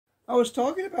I was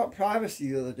talking about privacy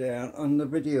the other day on the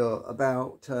video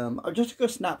about, I just took a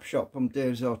snapshot from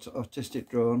Dave's Autistic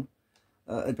Drone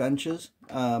Adventures,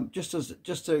 just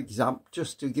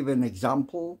to give an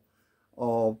example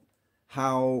of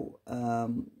how a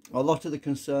lot of the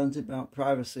concerns about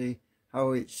privacy,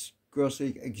 how it's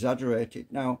grossly exaggerated.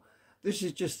 Now, this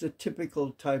is just a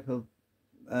typical type of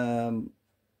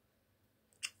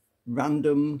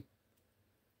random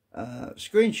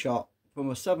screenshot from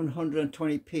a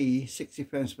 720p 60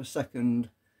 frames per second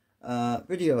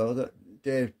video that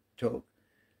Dave took.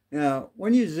 Now,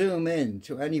 when you zoom in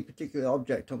to any particular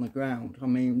object on the ground, I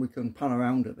mean, we can pan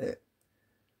around a bit.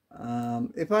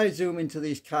 If I zoom into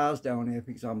these cars down here,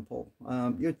 for example,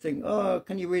 you'd think, oh,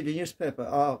 can you read a newspaper?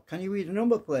 Or can you read a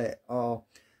number plate? Or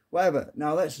whatever.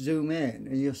 Now let's zoom in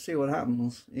and you'll see what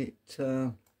happens. It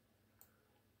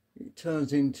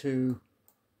turns into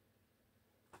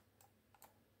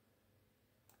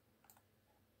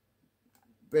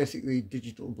basically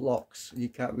digital blocks. You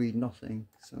can't read nothing.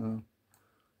 So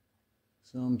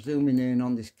I'm zooming in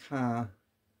on this car,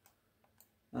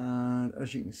 and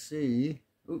as you can see,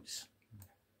 oops,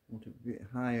 I want it a bit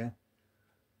higher.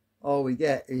 All we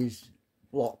get is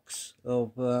blocks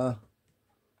of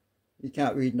you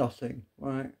can't read nothing,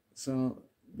 right? So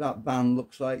that band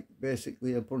looks like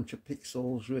basically a bunch of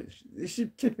pixels, which this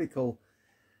is typical.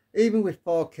 Even with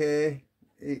 4K,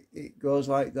 it goes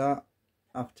like that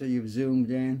after you've zoomed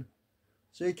in.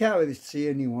 So you can't really see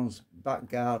anyone's back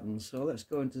garden. So let's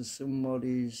go into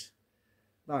somebody's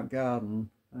back garden.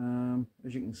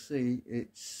 As you can see,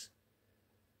 it's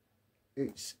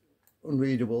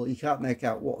unreadable. You can't make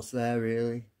out what's there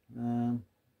really.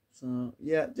 So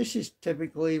yeah, this is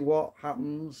typically what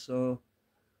happens. So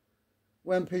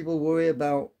when people worry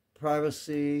about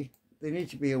privacy, they need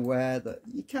to be aware that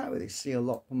you can't really see a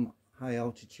lot from high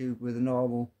altitude with a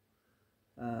normal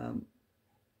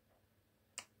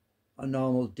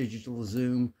digital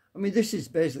zoom. I mean, this is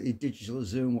basically digital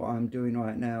zoom what I'm doing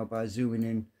right now by zooming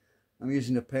in. I'm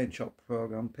using a Paint Shop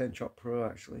program, Paint Shop Pro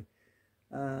actually.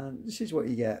 This is what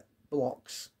you get,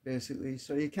 blocks basically.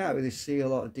 So you can't really see a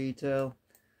lot of detail.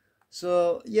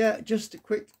 So yeah, just a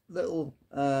quick little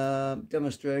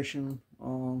demonstration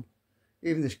on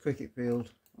even this cricket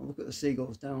field. Oh, look at the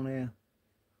seagulls down here.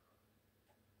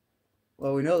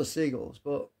 Well, we know the seagulls,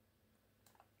 but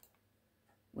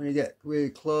when you get really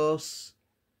close,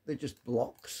 they're just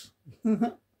blocks.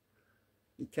 You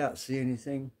can't see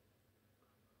anything.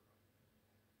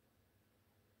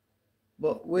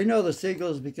 But we know the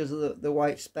seagulls because of the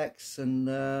white specks, and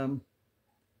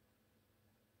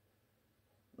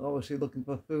obviously looking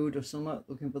for food or something,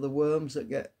 looking for the worms that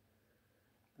get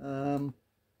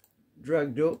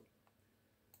dragged up.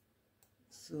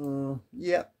 So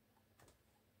yeah,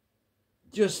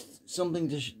 just something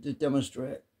to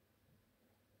demonstrate.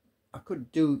 I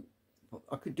could do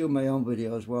my own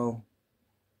video as well.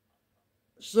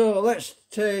 So let's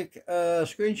take a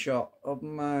screenshot of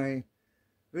my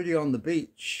video on the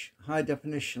beach, high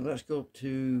definition. Let's go up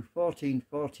to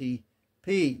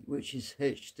 1440p, which is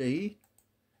HD,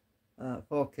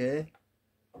 4K.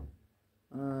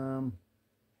 It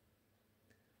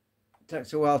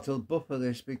takes a while to buffer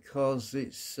this because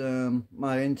it's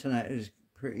my internet is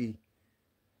pretty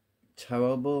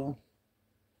terrible.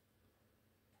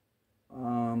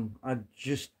 I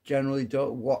just generally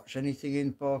don't watch anything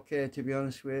in 4K, to be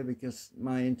honest with you, because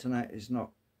my internet is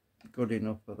not good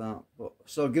enough for that. But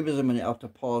so give us a minute, I have to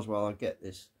pause while I get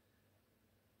this.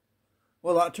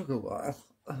 Well, that took a while.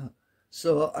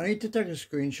 So I need to take a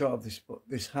screenshot of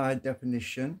this high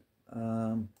definition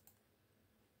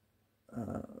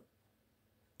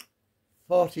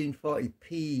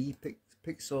 1440p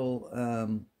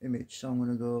pixel image. So I'm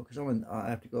going to go, because I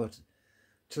have to go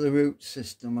to the root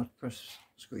system. I press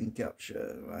screen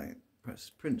capture, right, press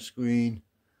print screen,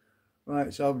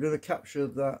 right. So I've done a capture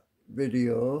of that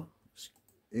video,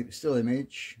 it's still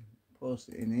image, post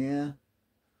it in here.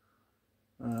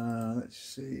 Let's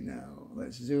see now,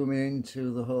 let's zoom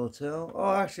into the hotel.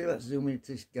 Oh, actually let's zoom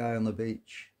into this guy on the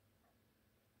beach,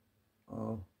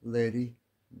 or lady,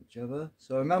 whichever.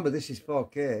 So remember, this is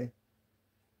 4K.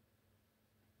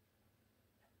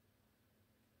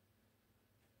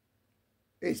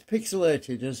 It's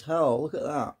pixelated as hell, look at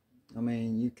that. I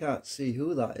mean, you can't see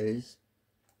who that is.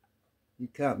 You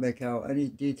can't make out any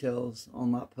details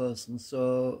on that person.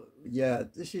 So yeah,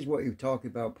 this is what you talk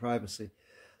about privacy.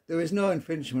 There is no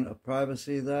infringement of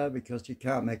privacy there because you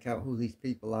can't make out who these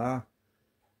people are.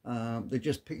 They're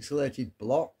just pixelated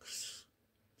blocks.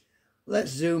 Let's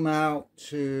zoom out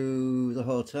to the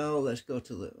hotel. Let's go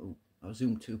to the, oh, I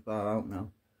zoomed too far out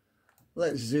now.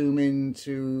 Let's zoom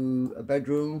into a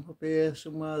bedroom up here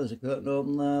somewhere. There's a curtain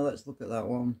open there. Let's look at that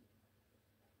one.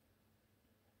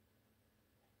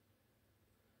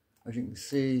 As you can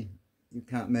see, you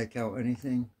can't make out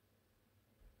anything.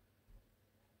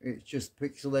 It's just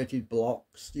pixelated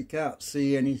blocks. You can't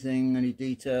see anything, any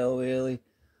detail really.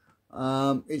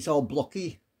 It's all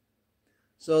blocky.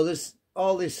 So there's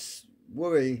all this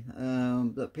worry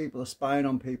that people are spying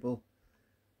on people.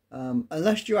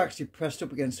 Unless you're actually pressed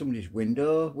up against somebody's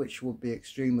window, which would be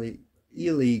extremely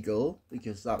illegal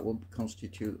because that would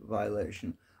constitute a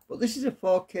violation. But this is a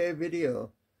 4K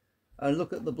video, and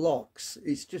look at the blocks.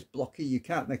 It's just blocky. You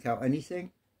can't make out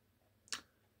anything.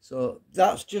 So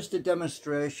that's just a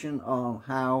demonstration on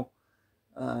how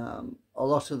a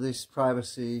lot of this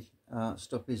privacy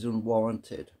stuff is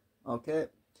unwarranted. Okay,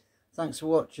 thanks for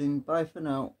watching. Bye for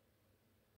now.